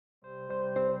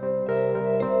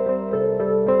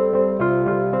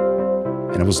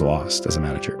And I was lost as a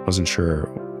manager. I wasn't sure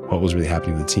what was really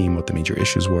happening with the team, what the major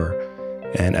issues were.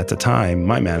 And at the time,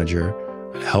 my manager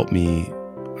helped me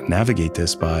navigate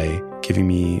this by giving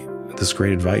me this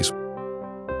great advice.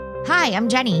 Hi, I'm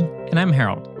Jenny. And I'm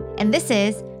Harold. And this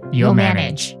is You'll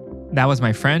Manage. That was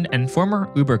my friend and former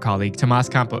Uber colleague, Tomas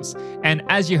Campos. And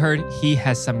as you heard, he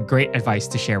has some great advice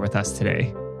to share with us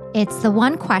today. It's the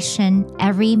one question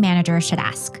every manager should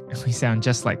ask. We sound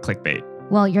just like clickbait.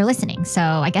 Well, you're listening, so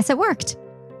I guess it worked.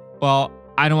 Well,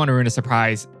 I don't want to ruin a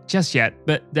surprise just yet,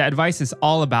 but the advice is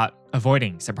all about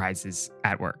avoiding surprises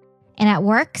at work. And at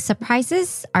work,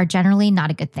 surprises are generally not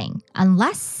a good thing,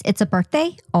 unless it's a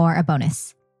birthday or a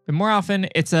bonus. But more often,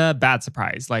 it's a bad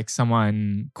surprise, like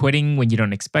someone quitting when you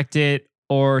don't expect it,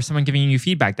 or someone giving you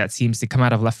feedback that seems to come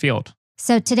out of left field.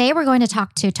 So today we're going to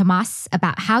talk to Tomas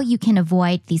about how you can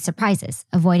avoid these surprises,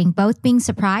 avoiding both being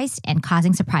surprised and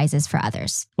causing surprises for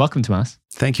others. Welcome, Tomas.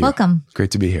 Thank you. Welcome. Great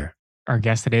to be here. Our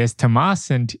guest today is Tomas,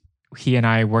 and he and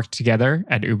I worked together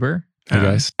at Uber. Hey,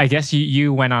 guys. I guess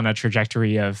you went on a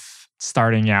trajectory of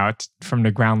starting out from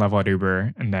the ground level at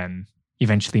Uber and then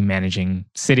eventually managing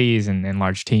cities and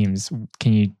large teams.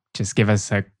 Can you just give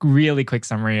us a really quick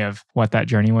summary of what that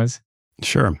journey was?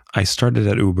 Sure. I started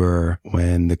at Uber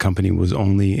when the company was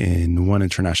only in one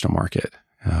international market.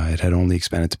 It had only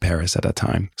expanded to Paris at that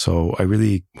time. So I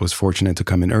really was fortunate to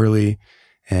come in early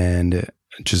and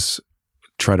just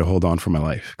try to hold on for my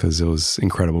life because it was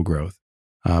incredible growth.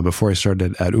 Before I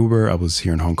started at Uber, I was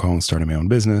here in Hong Kong starting my own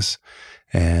business.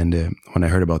 And when I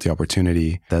heard about the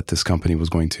opportunity that this company was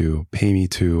going to pay me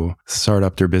to start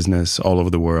up their business all over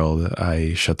the world,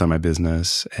 I shut down my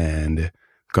business and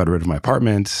got rid of my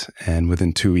apartment. And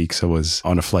within 2 weeks, I was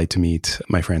on a flight to meet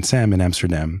my friend Sam in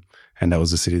Amsterdam. And that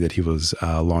was the city that he was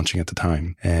launching at the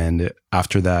time. And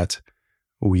after that,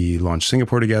 we launched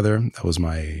Singapore together. That was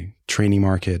my training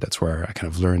market. That's where I kind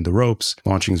of learned the ropes.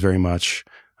 Launching is very much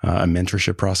a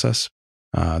mentorship process.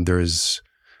 There's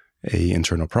an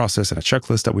internal process and a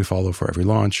checklist that we follow for every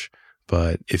launch.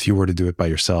 But if you were to do it by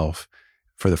yourself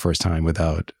for the first time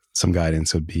without some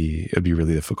guidance, it'd be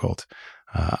really difficult.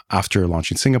 After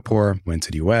launching Singapore, went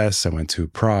to the US, I went to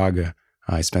Prague.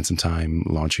 I spent some time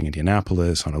launching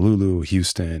Indianapolis, Honolulu,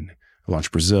 Houston. I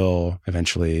launched Brazil.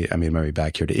 Eventually, I made my way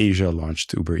back here to Asia,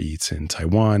 launched Uber Eats in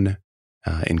Taiwan,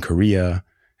 in Korea,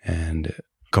 and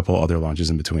a couple other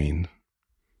launches in between.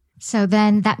 So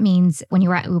then that means when you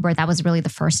were at Uber, that was really the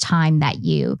first time that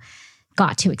you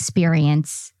got to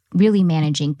experience really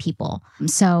managing people.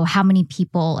 So how many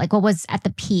people, like what was at the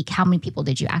peak, how many people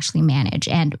did you actually manage?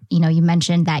 And, you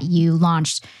mentioned that you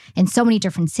launched in so many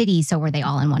different cities. So were they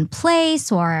all in one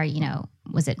place or,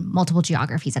 was it multiple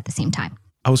geographies at the same time?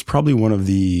 I was probably one of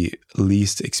the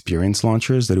least experienced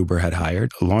launchers that Uber had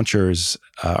hired. Launchers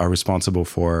are responsible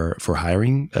for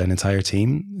hiring an entire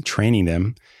team, training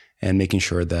them, and making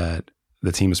sure that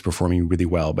the team is performing really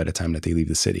well by the time that they leave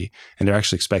the city. And they're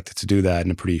actually expected to do that in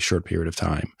a pretty short period of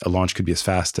time. A launch could be as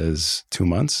fast as 2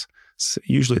 months. So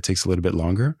usually it takes a little bit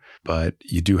longer, but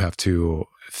you do have to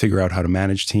figure out how to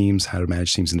manage teams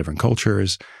in different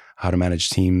cultures, how to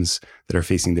manage teams that are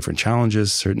facing different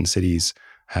challenges. Certain cities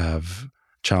have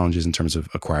challenges in terms of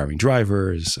acquiring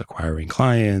drivers, acquiring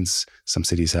clients. Some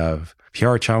cities have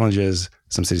PR challenges.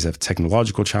 Some cities have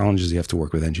technological challenges. You have to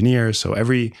work with engineers. So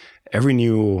every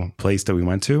new place that we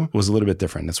went to was a little bit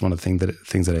different. That's one of the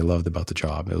things that I loved about the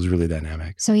job. It was really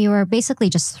dynamic. So you were basically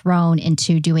just thrown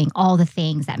into doing all the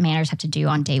things that managers have to do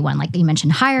on day one, like you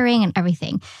mentioned, hiring and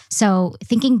everything. So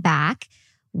thinking back,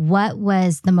 what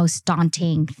was the most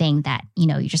daunting thing that,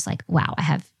 you're just like, wow,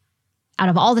 out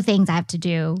of all the things I have to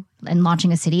do in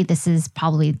launching a city, this is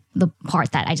probably the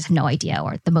part that I just have no idea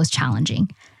or the most challenging?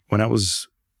 When I was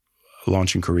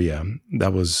launching Korea,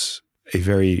 that was a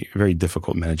very, very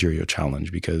difficult managerial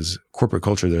challenge because corporate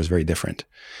culture there is very different.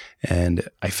 And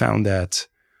I found that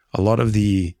a lot of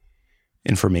the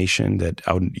information that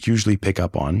I would usually pick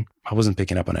up on, I wasn't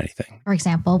picking up on anything. For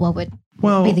example, what would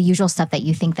be the usual stuff that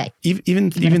you think that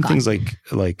even things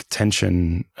like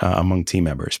tension among team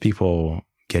members, people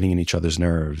getting in each other's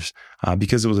nerves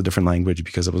because it was a different language,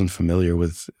 because I wasn't familiar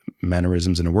with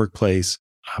mannerisms in a workplace.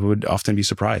 I would often be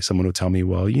surprised. Someone would tell me,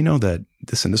 well, that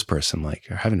this and this person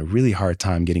are having a really hard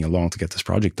time getting along to get this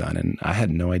project done. And I had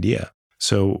no idea.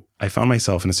 So I found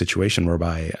myself in a situation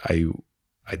whereby I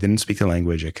didn't speak the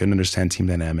language. I couldn't understand team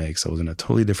dynamics. I was in a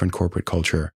totally different corporate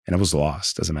culture and I was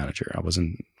lost as a manager. I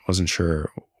wasn't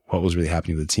sure what was really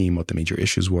happening with the team, what the major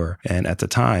issues were. And at the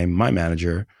time, my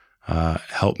manager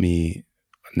helped me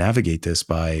navigate this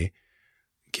by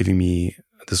giving me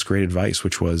this great advice,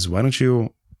 which was, why don't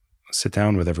you sit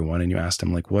down with everyone and you ask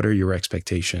them, what are your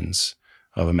expectations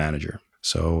of a manager?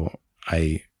 So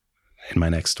I in my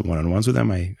next one-on-ones with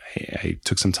them, I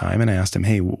took some time and I asked them,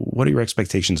 hey, what are your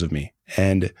expectations of me?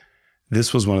 And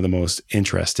this was one of the most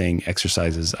interesting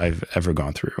exercises I've ever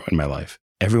gone through in my life.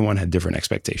 Everyone had different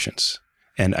expectations,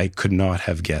 and I could not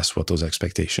have guessed what those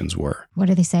expectations were. What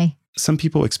did they say? Some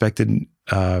people expected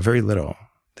very little.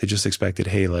 They just expected,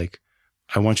 hey, like,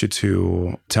 I want you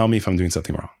to tell me if I'm doing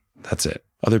something wrong. That's it.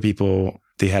 Other people,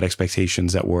 they had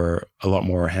expectations that were a lot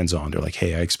more hands-on. They're like,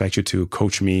 hey, I expect you to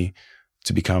coach me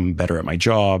to become better at my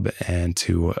job and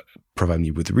to provide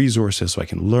me with resources so I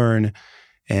can learn.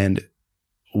 And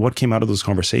what came out of those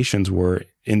conversations were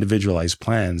individualized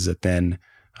plans that then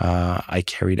I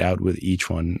carried out with each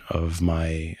one of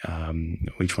my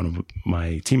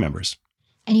team members.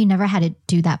 And you never had to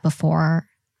do that before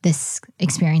this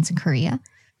experience in Korea?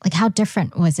 Like, how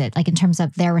different was it, like in terms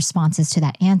of their responses to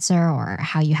that answer or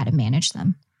how you had to manage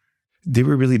them? They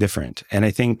were really different. And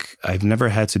I think I've never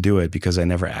had to do it because I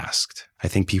never asked. I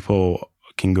think people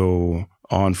can go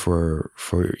on for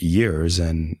years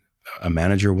and a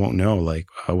manager won't know like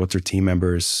what their team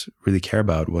members really care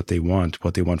about, what they want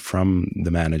from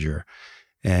the manager.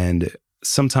 And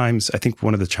sometimes I think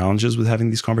one of the challenges with having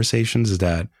these conversations is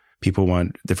that people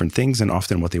want different things, and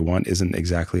often what they want isn't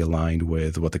exactly aligned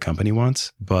with what the company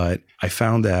wants. But I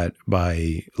found that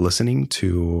by listening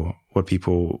to what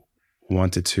people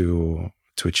wanted to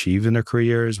achieve in their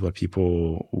careers, what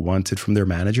people wanted from their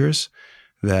managers,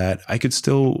 that I could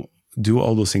still do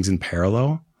all those things in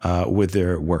parallel with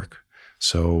their work.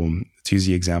 So to use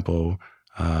the example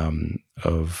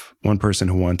of one person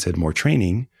who wanted more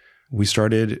training, we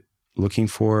started looking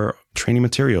for training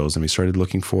materials, and we started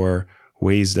looking for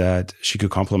ways that she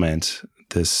could complement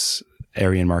this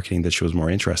area in marketing that she was more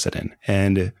interested in.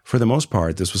 And for the most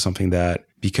part, this was something that,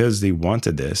 because they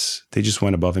wanted this, they just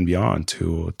went above and beyond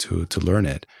to learn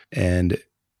it. And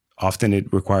often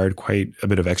it required quite a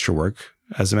bit of extra work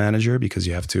as a manager, because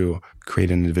you have to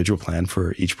create an individual plan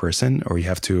for each person, or you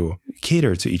have to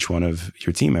cater to each one of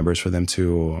your team members for them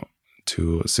to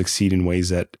succeed in ways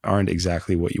that aren't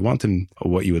exactly what you want them or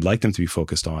what you would like them to be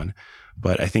focused on.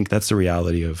 But I think that's the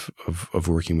reality of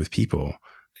working with people.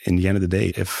 In the end of the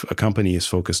day, if a company is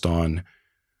focused on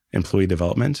employee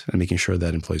development and making sure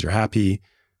that employees are happy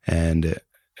and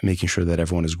making sure that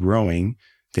everyone is growing,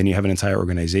 then you have an entire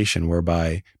organization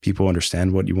whereby people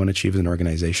understand what you want to achieve as an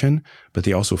organization, but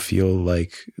they also feel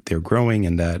like they're growing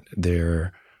and that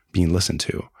they're being listened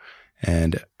to.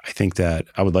 And I think that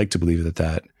I would like to believe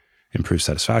that improves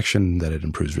satisfaction, that it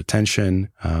improves retention,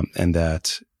 and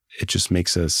that it just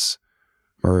makes us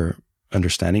more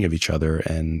understanding of each other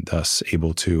and thus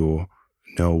able to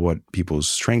know what people's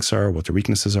strengths are, what their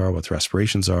weaknesses are, what their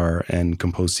aspirations are, and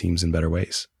compose teams in better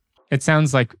ways. It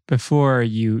sounds like before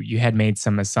you had made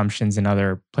some assumptions in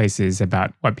other places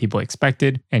about what people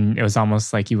expected, and it was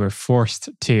almost like you were forced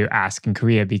to ask in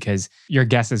Korea because your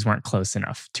guesses weren't close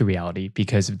enough to reality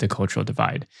because of the cultural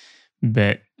divide.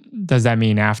 But does that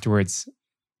mean afterwards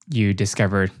you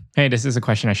discovered, hey, this is a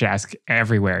question I should ask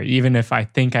everywhere? Even if I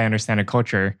think I understand a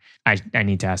culture, I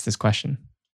need to ask this question.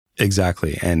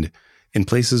 Exactly. And in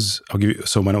places, I'll give you,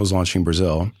 so when I was launching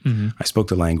Brazil, I spoke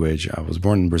the language. I was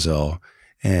born in Brazil.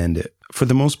 And for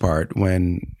the most part,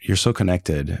 when you're so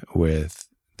connected with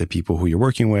the people who you're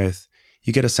working with,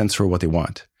 you get a sense for what they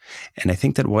want. And I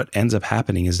think that what ends up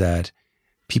happening is that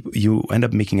you end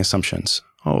up making assumptions.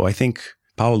 Oh, I think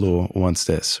Paulo wants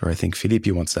this, or I think Felipe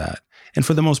wants that. And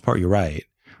for the most part, you're right.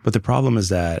 But the problem is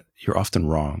that you're often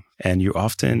wrong, and you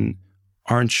often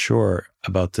aren't sure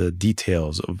about the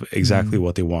details of exactly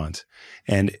what they want.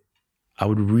 And I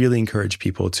would really encourage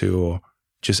people to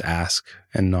just ask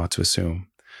and not to assume.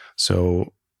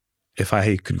 So if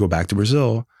I could go back to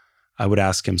Brazil, I would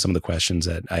ask him some of the questions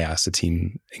that I asked the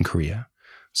team in Korea.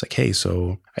 It's like, hey,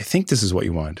 so I think this is what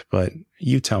you want, but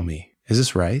you tell me, is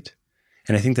this right?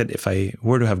 And I think that if I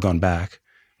were to have gone back,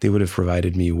 they would have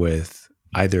provided me with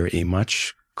either a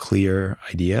much clearer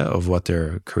idea of what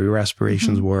their career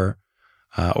aspirations were,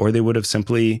 or they would have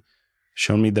simply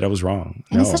shown me that I was wrong.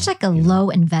 And it's such like a low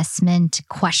investment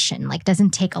question, like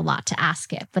doesn't take a lot to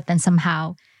ask it, but then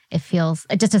somehow it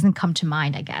just doesn't come to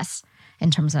mind, I guess, in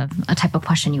terms of a type of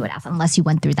question you would ask, unless you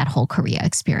went through that whole Korea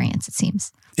experience, it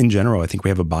seems. In general, I think we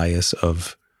have a bias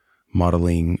of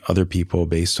modeling other people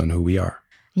based on who we are.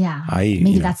 Yeah.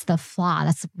 Maybe that's the flaw.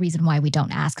 That's the reason why we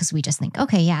don't ask, because we just think,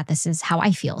 okay, yeah, this is how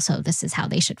I feel, so this is how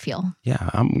they should feel. Yeah,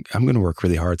 I'm going to work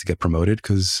really hard to get promoted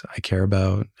because I care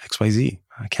about XYZ.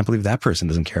 I can't believe that person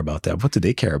doesn't care about that. What do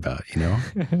they care about,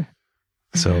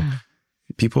 So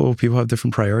people have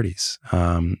different priorities.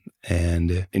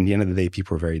 And in the end of the day,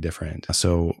 people are very different.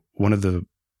 So one of the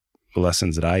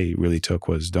lessons that I really took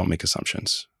was don't make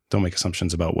assumptions. Don't make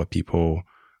assumptions about what people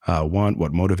want,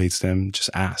 what motivates them, just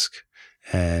ask.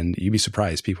 And you'd be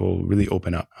surprised. People really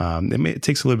open up. It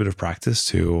takes a little bit of practice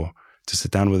to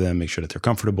sit down with them, make sure that they're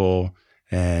comfortable,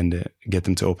 and get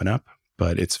them to open up.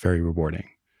 But it's very rewarding.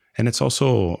 And it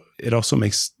also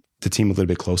makes the team a little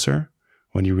bit closer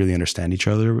when you really understand each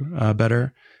other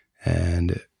better.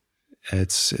 And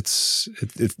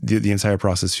the entire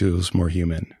process feels more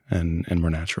human and more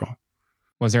natural.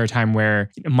 Was there a time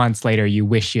where months later you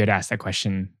wish you had asked that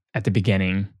question at the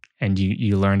beginning and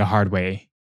you learned the hard way?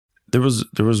 There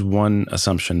was one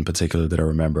assumption in particular that I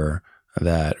remember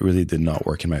that really did not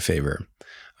work in my favor.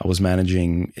 I was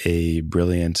managing a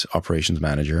brilliant operations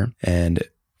manager, and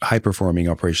high-performing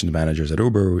operations managers at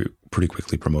Uber were pretty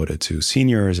quickly promoted to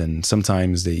seniors, and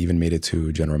sometimes they even made it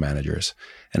to general managers.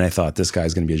 And I thought, this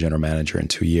guy's going to be a general manager in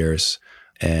 2 years,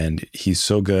 and he's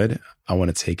so good, I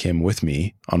want to take him with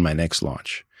me on my next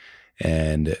launch.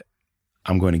 And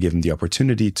I'm going to give him the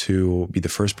opportunity to be the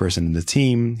first person in the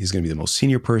team. He's going to be the most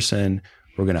senior person.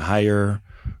 We're going to hire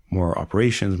more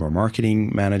operations, more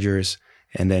marketing managers,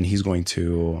 and then he's going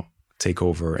to take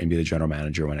over and be the general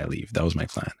manager when I leave. That was my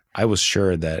plan. I was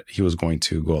sure that he was going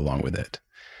to go along with it.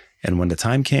 And when the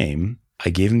time came, I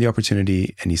gave him the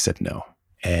opportunity and he said no.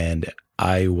 And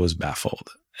I was baffled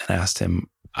and I asked him,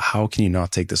 how can you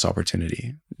not take this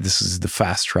opportunity? This is the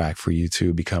fast track for you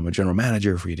to become a general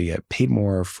manager, for you to get paid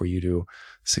more, for you to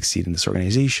succeed in this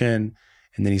organization.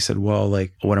 And then he said, well,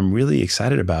 like, what I'm really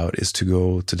excited about is to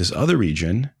go to this other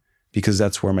region because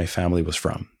that's where my family was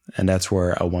from. And that's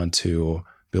where I want to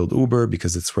build Uber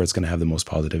because it's where it's going to have the most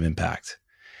positive impact.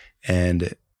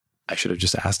 And I should have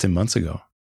just asked him months ago,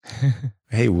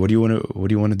 hey, what do you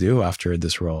want to do after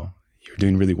this role? You're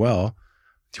doing really well.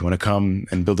 Do you want to come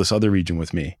and build this other region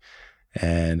with me?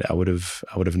 And I would have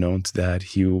known that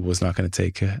he was not going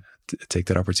to take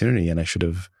that opportunity. And I should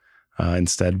have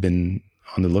instead been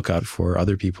on the lookout for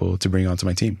other people to bring onto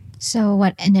my team. So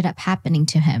what ended up happening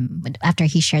to him after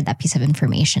he shared that piece of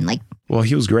information? Well,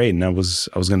 he was great, and I was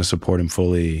going to support him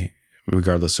fully,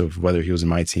 regardless of whether he was in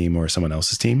my team or someone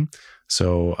else's team.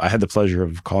 So I had the pleasure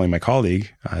of calling my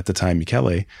colleague at the time,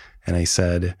 Michele, and I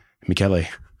said, Michele,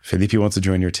 Felipe wants to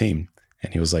join your team.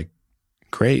 And he was like,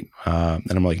 great.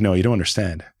 And I'm like, no, you don't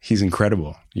understand. He's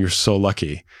incredible. You're so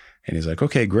lucky. And he's like,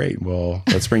 okay, great. Well,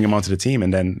 let's bring him onto the team.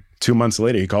 And then 2 months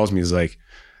later, he calls me. He's like,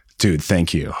 dude,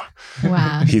 thank you.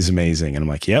 Wow. He's amazing. And I'm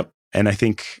like, yep. And I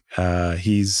think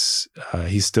he's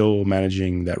still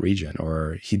managing that region,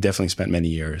 or he definitely spent many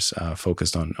years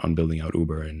focused on building out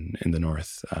Uber in the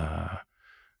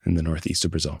northeast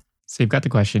of Brazil. So you've got the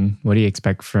question, what do you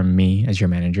expect from me as your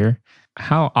manager?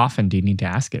 How often do you need to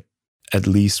ask it? At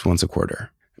least once a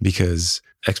quarter, because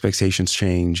expectations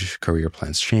change, career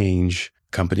plans change,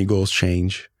 company goals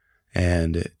change.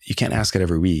 And you can't ask it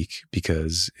every week,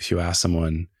 because if you ask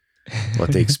someone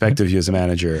what they expect of you as a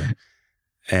manager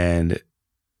and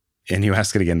you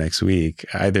ask it again next week,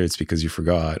 either it's because you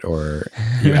forgot or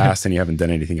you asked and you haven't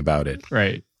done anything about it.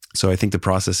 Right. So I think the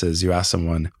process is you ask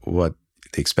someone what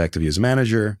they expect of you as a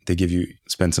manager. They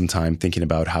spend some time thinking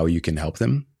about how you can help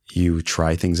them. You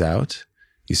try things out.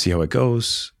 You see how it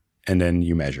goes, and then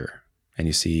you measure and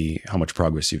you see how much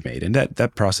progress you've made. And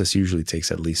that process usually takes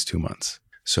at least 2 months.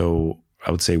 So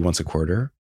I would say once a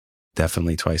quarter,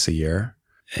 definitely twice a year.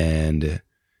 And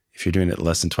if you're doing it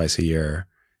less than twice a year,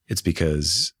 it's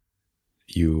because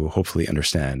you hopefully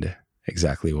understand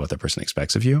exactly what that person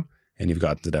expects of you. And you've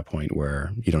gotten to that point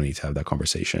where you don't need to have that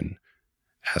conversation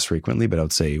as frequently, but I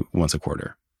would say once a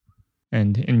quarter.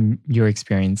 And in your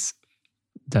experience,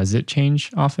 does it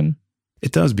change often?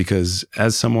 It does, because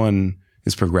as someone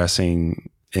is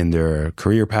progressing in their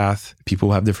career path,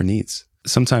 people have different needs.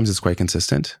 Sometimes it's quite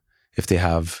consistent. If they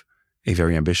have a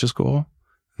very ambitious goal,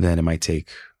 then it might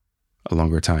take a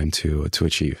longer time to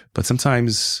achieve. But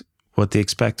sometimes what they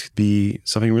expect could be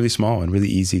something really small and really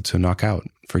easy to knock out.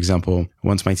 For example,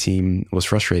 once my team was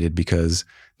frustrated because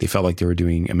they felt like they were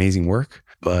doing amazing work,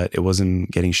 but it wasn't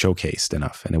getting showcased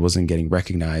enough and it wasn't getting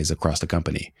recognized across the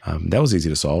company. That was easy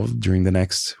to solve. During the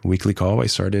next weekly call, I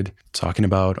started talking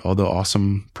about all the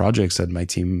awesome projects that my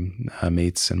team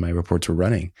mates and my reports were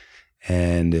running,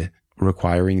 and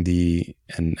requiring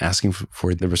and asking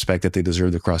for the respect that they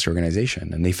deserved across the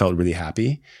organization. And they felt really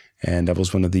happy. And that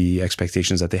was one of the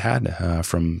expectations that they had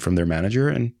from their manager.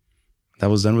 And that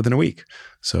was done within a week.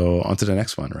 So on to the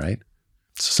next one, right?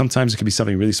 So sometimes it could be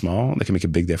something really small that can make a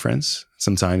big difference.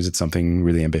 Sometimes it's something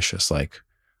really ambitious, like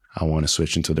I want to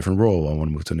switch into a different role. I want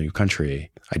to move to a new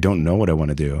country. I don't know what I want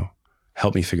to do.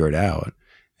 Help me figure it out.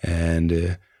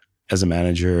 And as a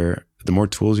manager, the more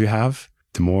tools you have,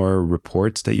 the more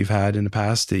reports that you've had in the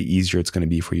past, the easier it's going to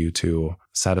be for you to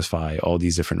satisfy all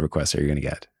these different requests that you're going to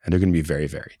get. And they're going to be very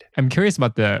varied. I'm curious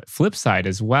about the flip side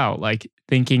as well, like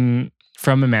thinking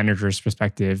from a manager's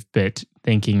perspective, but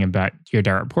thinking about your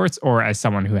direct reports, or as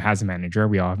someone who has a manager,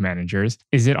 we all have managers.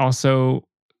 Is it also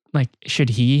like, should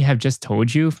he have just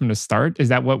told you from the start? Is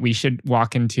that what we should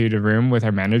walk into the room with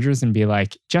our managers and be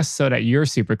like, just so that you're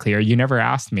super clear, you never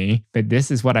asked me, but this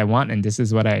is what I want and this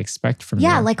is what I expect from you?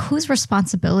 Yeah, like whose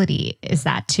responsibility is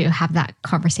that to have that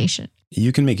conversation?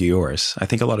 You can make it yours. I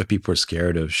think a lot of people are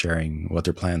scared of sharing what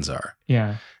their plans are.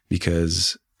 Yeah.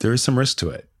 Because there is some risk to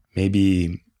it.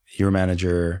 Maybe your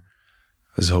manager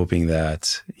was hoping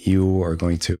that you are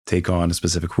going to take on a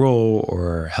specific role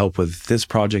or help with this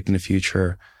project in the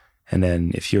future. And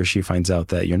then if he or she finds out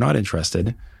that you're not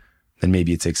interested, then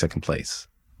maybe it takes second place,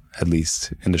 at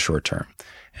least in the short term.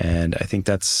 And I think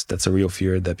that's a real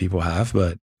fear that people have,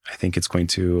 but I think it's going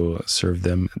to serve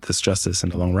them this justice in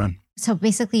the long run. So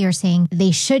basically you're saying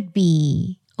they should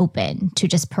be open to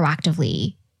just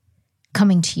proactively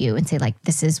coming to you and say like,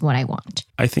 this is what I want.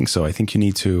 I think so. I think you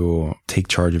need to take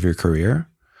charge of your career.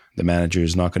 The manager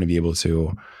is not going to be able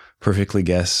to perfectly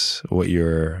guess what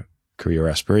your career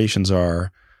aspirations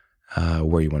are,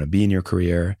 where you want to be in your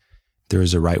career. There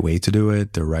is a right way to do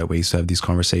it. There are right ways to have these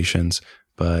conversations.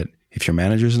 But if your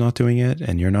manager is not doing it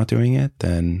and you're not doing it,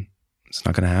 then it's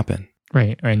not going to happen.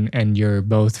 Right. And you're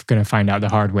both going to find out the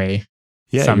hard way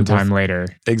sometime later.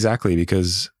 Exactly.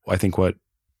 Because I think what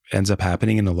ends up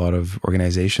happening in a lot of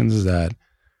organizations is that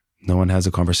no one has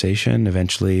a conversation.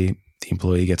 Eventually, the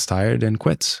employee gets tired and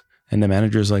quits. And the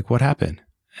manager is like, what happened?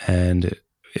 And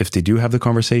if they do have the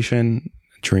conversation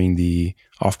during the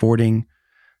offboarding,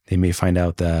 they may find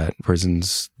out that the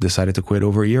person's decided to quit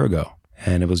over a year ago.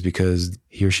 And it was because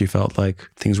he or she felt like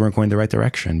things weren't going the right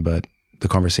direction, but the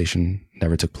conversation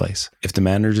never took place. If the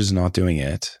manager is not doing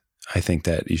it, I think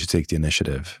that you should take the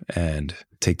initiative and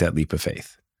take that leap of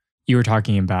faith. You were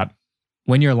talking about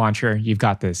when you're a launcher, you've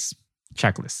got this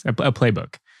checklist, a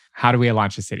playbook. How do we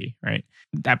launch a city, right?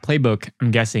 That playbook,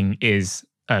 I'm guessing, is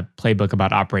a playbook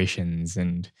about operations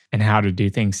and how to do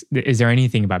things. Is there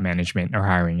anything about management or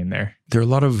hiring in there? There are a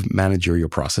lot of managerial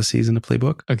processes in the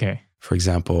playbook. Okay. For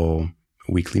example,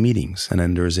 weekly meetings. And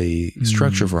then there's a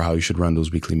structure for how you should run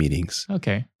those weekly meetings.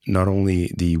 Okay. Not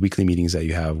only the weekly meetings that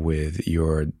you have with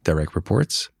your direct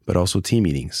reports, but also team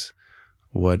meetings.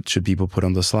 What should people put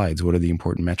on the slides? What are the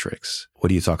important metrics? What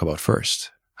do you talk about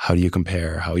first? How do you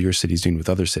compare how your city's doing with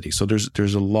other cities? So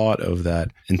there's a lot of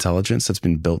that intelligence that's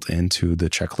been built into the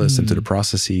checklist, into the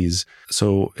processes.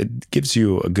 So it gives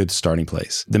you a good starting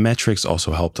place. The metrics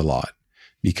also helped a lot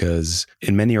because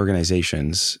in many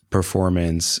organizations,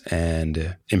 performance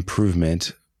and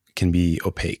improvement can be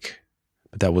opaque.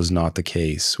 But that was not the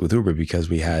case with Uber because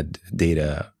we had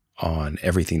data on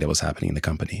everything that was happening in the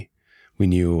company. We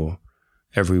knew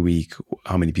every week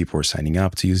how many people were signing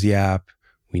up to use the app.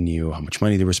 We knew how much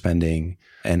money they were spending.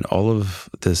 And all of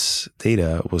this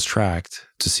data was tracked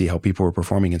to see how people were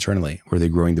performing internally. Were they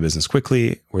growing the business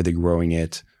quickly? Were they growing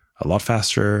it a lot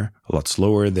faster, a lot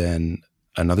slower than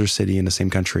another city in the same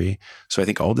country? So I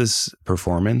think all this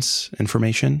performance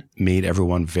information made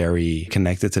everyone very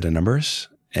connected to the numbers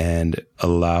and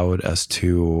allowed us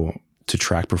to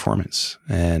track performance.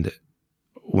 And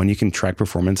when you can track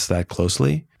performance that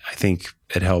closely, I think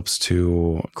it helps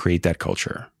to create that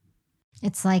culture.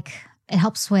 It's like it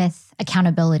helps with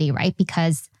accountability, right?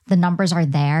 Because the numbers are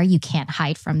there. You can't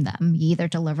hide from them. You either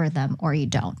deliver them or you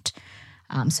don't.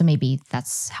 So maybe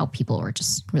that's how people were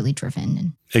just really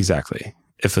driven. Exactly.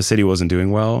 If a city wasn't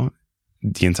doing well,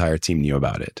 the entire team knew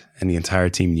about it. And the entire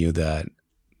team knew that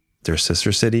their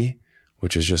sister city,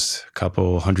 which is just a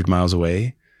couple 100 miles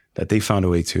away, that they found a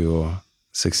way to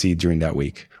succeed during that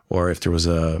week. Or if there was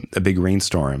a big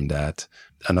rainstorm, that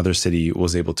another city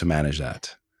was able to manage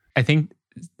that. I think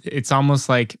it's almost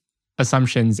like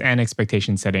assumptions and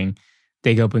expectation setting,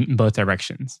 they go in both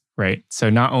directions, right? So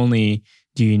not only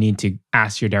do you need to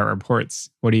ask your direct reports,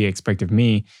 what do you expect of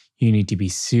me? You need to be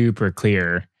super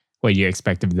clear what you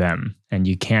expect of them. And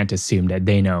you can't assume that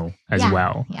they know as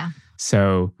well. Yeah.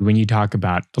 So when you talk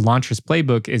about the launcher's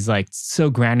playbook is like so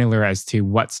granular as to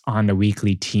what's on the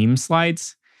weekly team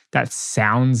slides, that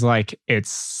sounds like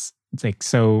it's like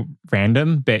so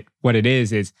random. But what it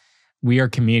is we are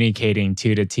communicating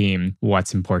to the team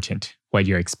what's important, what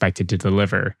you're expected to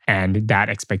deliver. And that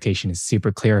expectation is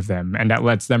super clear of them and that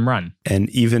lets them run. And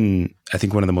even, I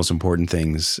think one of the most important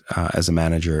things as a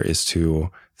manager is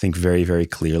to think very, very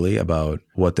clearly about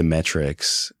what the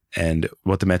metrics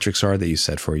are that you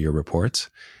set for your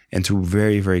reports, and to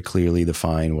very, very clearly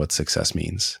define what success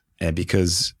means. And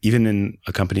because even in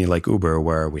a company like Uber,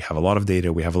 where we have a lot of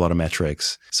data, we have a lot of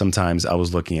metrics, sometimes I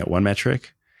was looking at one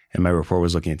metric and my report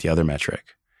was looking at the other metric.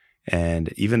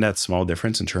 And even that small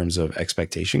difference in terms of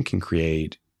expectation can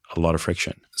create a lot of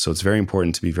friction. So it's very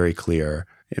important to be very clear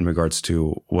in regards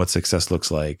to what success looks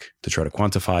like, to try to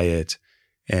quantify it.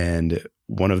 And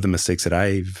one of the mistakes that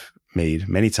I've made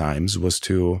many times was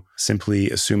to simply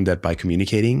assume that by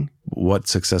communicating what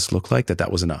success looked like,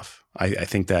 that was enough. I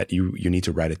think that you need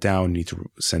to write it down, you need to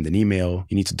send an email,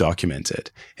 you need to document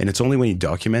it. And it's only when you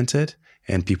document it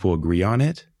and people agree on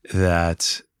it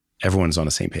that everyone's on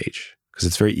the same page. Because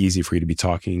it's very easy for you to be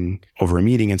talking over a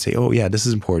meeting and say, oh, yeah, this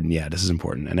is important. Yeah, this is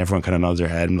important. And everyone kind of nods their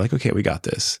head and like, okay, we got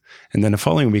this. And then the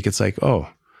following week, it's like, oh,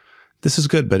 this is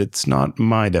good, but it's not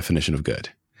my definition of good.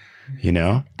 You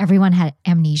know? Everyone had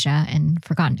amnesia and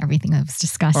forgotten everything that was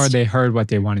discussed. Or they heard what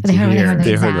they wanted to hear.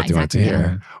 They heard what they wanted to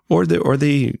hear. Or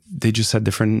they just had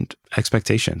different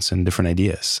expectations and different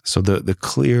ideas. So the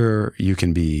clearer you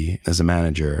can be as a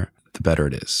manager, the better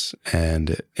it is.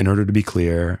 And in order to be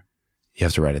clear, you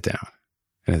have to write it down.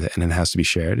 And it has to be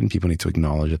shared, and people need to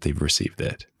acknowledge that they've received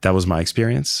it. That was my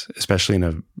experience, especially in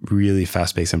a really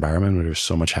fast-paced environment where there's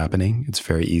so much happening. It's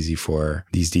very easy for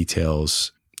these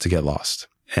details to get lost.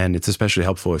 And it's especially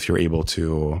helpful if you're able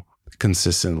to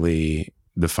consistently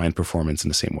define performance in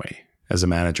the same way. As a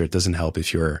manager, it doesn't help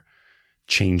if you're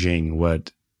changing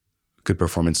what good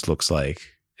performance looks like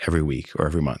every week or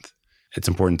every month. It's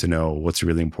important to know what's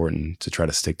really important, to try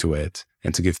to stick to it,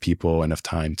 and to give people enough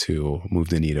time to move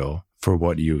the needle for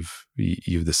what you've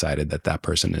decided that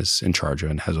person is in charge of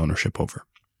and has ownership over.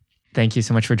 Thank you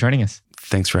so much for joining us.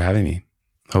 Thanks for having me.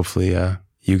 Hopefully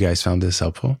you guys found this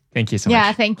helpful. Thank you so much.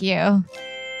 Yeah, thank you.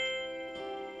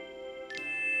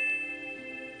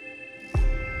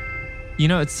 You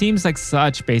know, it seems like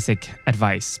such basic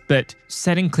advice, but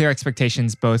setting clear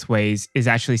expectations both ways is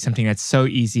actually something that's so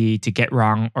easy to get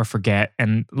wrong or forget.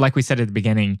 And like we said at the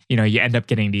beginning, you know, you end up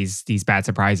getting these bad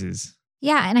surprises.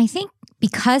 Yeah, and I think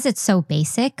because it's so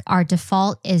basic, our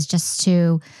default is just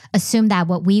to assume that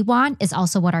what we want is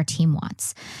also what our team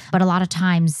wants. But a lot of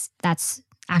times that's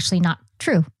actually not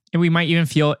true. And we might even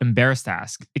feel embarrassed to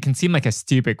ask. It can seem like a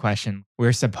stupid question.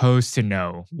 We're supposed to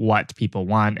know what people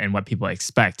want and what people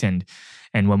expect. And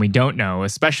when we don't know,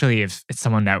 especially if it's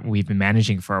someone that we've been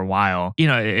managing for a while, you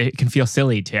know, it can feel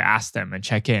silly to ask them and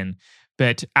check in.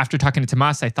 But after talking to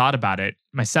Tomas, I thought about it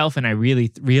myself, and I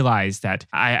really realized that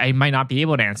I might not be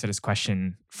able to answer this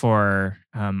question for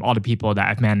all the people that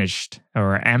I've managed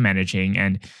or am managing.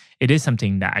 And it is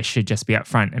something that I should just be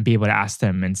upfront and be able to ask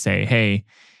them and say, hey,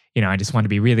 you know, I just want to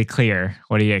be really clear.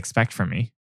 What do you expect from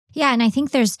me? Yeah, and I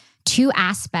think there's two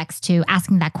aspects to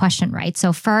asking that question, right?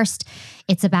 So first,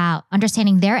 it's about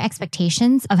understanding their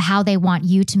expectations of how they want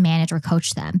you to manage or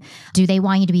coach them. Do they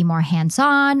want you to be more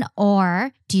hands-on,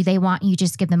 or do they want you to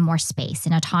just give them more space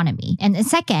and autonomy? And the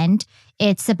second,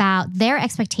 it's about their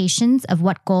expectations of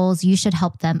what goals you should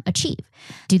help them achieve.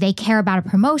 Do they care about a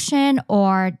promotion,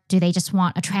 or do they just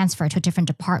want a transfer to a different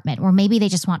department? Or maybe they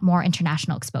just want more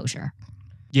international exposure.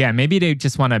 Yeah, maybe they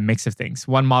just want a mix of things.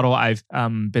 One model I've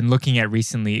been looking at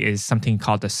recently is something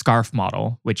called the SCARF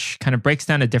model, which kind of breaks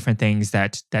down the different things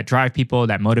that drive people,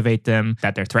 that motivate them,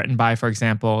 that they're threatened by, for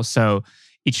example. So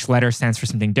each letter stands for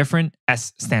something different.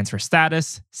 S stands for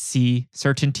status, C,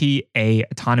 certainty, A,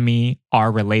 autonomy, R,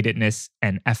 relatedness,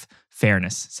 and F,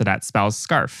 fairness. So that spells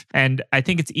SCARF. And I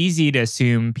think it's easy to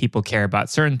assume people care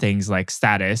about certain things like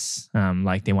status,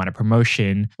 like they want a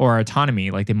promotion, or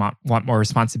autonomy, like they want more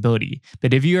responsibility.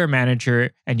 But if you're a manager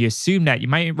and you assume that, you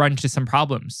might run into some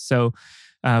problems. So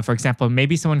for example,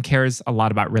 maybe someone cares a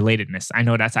lot about relatedness. I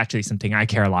know that's actually something I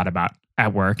care a lot about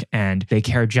at work, and they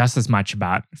care just as much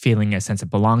about feeling a sense of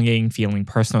belonging, feeling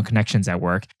personal connections at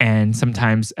work. And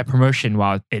sometimes a promotion,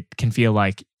 while it can feel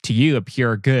like to you a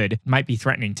pure good, might be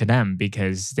threatening to them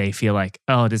because they feel like,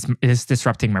 oh, this is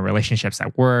disrupting my relationships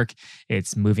at work.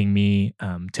 It's moving me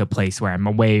to a place where I'm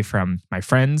away from my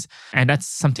friends. And that's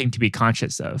something to be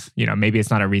conscious of. You know, maybe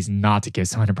it's not a reason not to give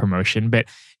someone a promotion, but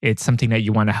it's something that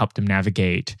you want to help them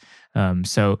navigate.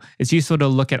 So it's useful to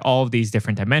look at all of these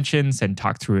different dimensions and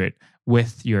talk through it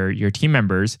with your team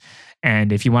members.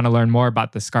 And if you want to learn more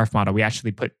about the SCARF model, we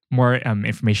actually put more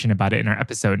information about it in our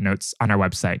episode notes on our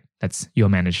website. That's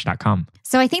you'llmanage.com.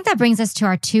 So I think that brings us to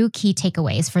our two key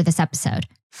takeaways for this episode.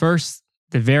 First,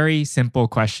 the very simple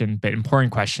question, but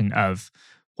important question of,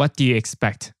 what do you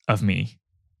expect of me?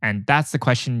 And that's the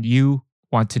question you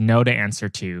want to know the answer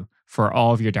to for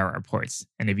all of your direct reports.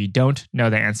 And if you don't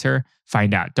know the answer,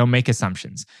 find out. Don't make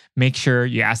assumptions. Make sure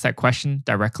you ask that question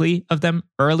directly of them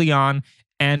early on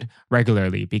and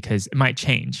regularly, because it might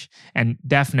change. And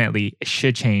definitely it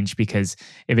should change, because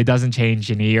if it doesn't change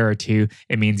in a year or two,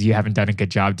 it means you haven't done a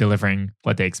good job delivering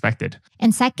what they expected.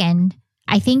 And second,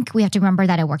 I think we have to remember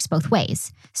that it works both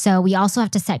ways. So we also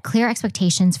have to set clear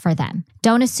expectations for them.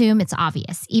 Don't assume it's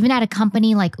obvious. Even at a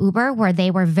company like Uber, where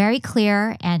they were very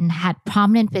clear and had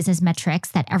prominent business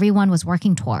metrics that everyone was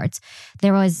working towards,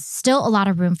 there was still a lot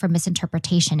of room for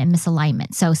misinterpretation and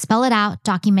misalignment. So spell it out,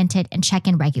 document it, and check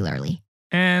in regularly.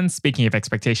 And speaking of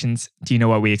expectations, do you know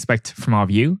what we expect from all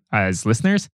of you as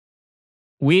listeners?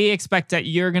 We expect that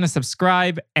you're going to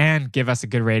subscribe and give us a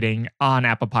good rating on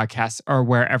Apple Podcasts or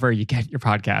wherever you get your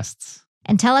podcasts.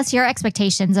 And tell us your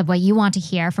expectations of what you want to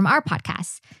hear from our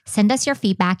podcasts. Send us your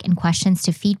feedback and questions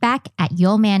to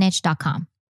feedback@you'llmanage.com.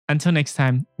 Until next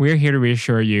time, we're here to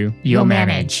reassure you, you'll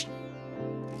manage.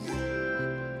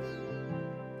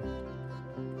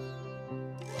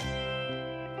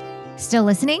 Still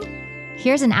listening?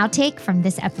 Here's an outtake from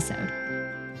this episode.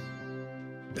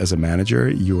 As a manager,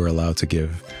 you were allowed to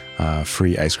give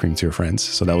free ice cream to your friends.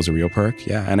 So that was a real perk.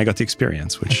 Yeah. And I got the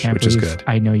experience, which is good.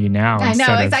 I know you now. I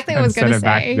know exactly what I was going to say.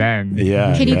 Back then.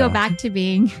 Yeah. Can you go back to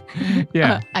being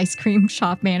Yeah. an ice cream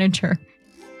shop manager?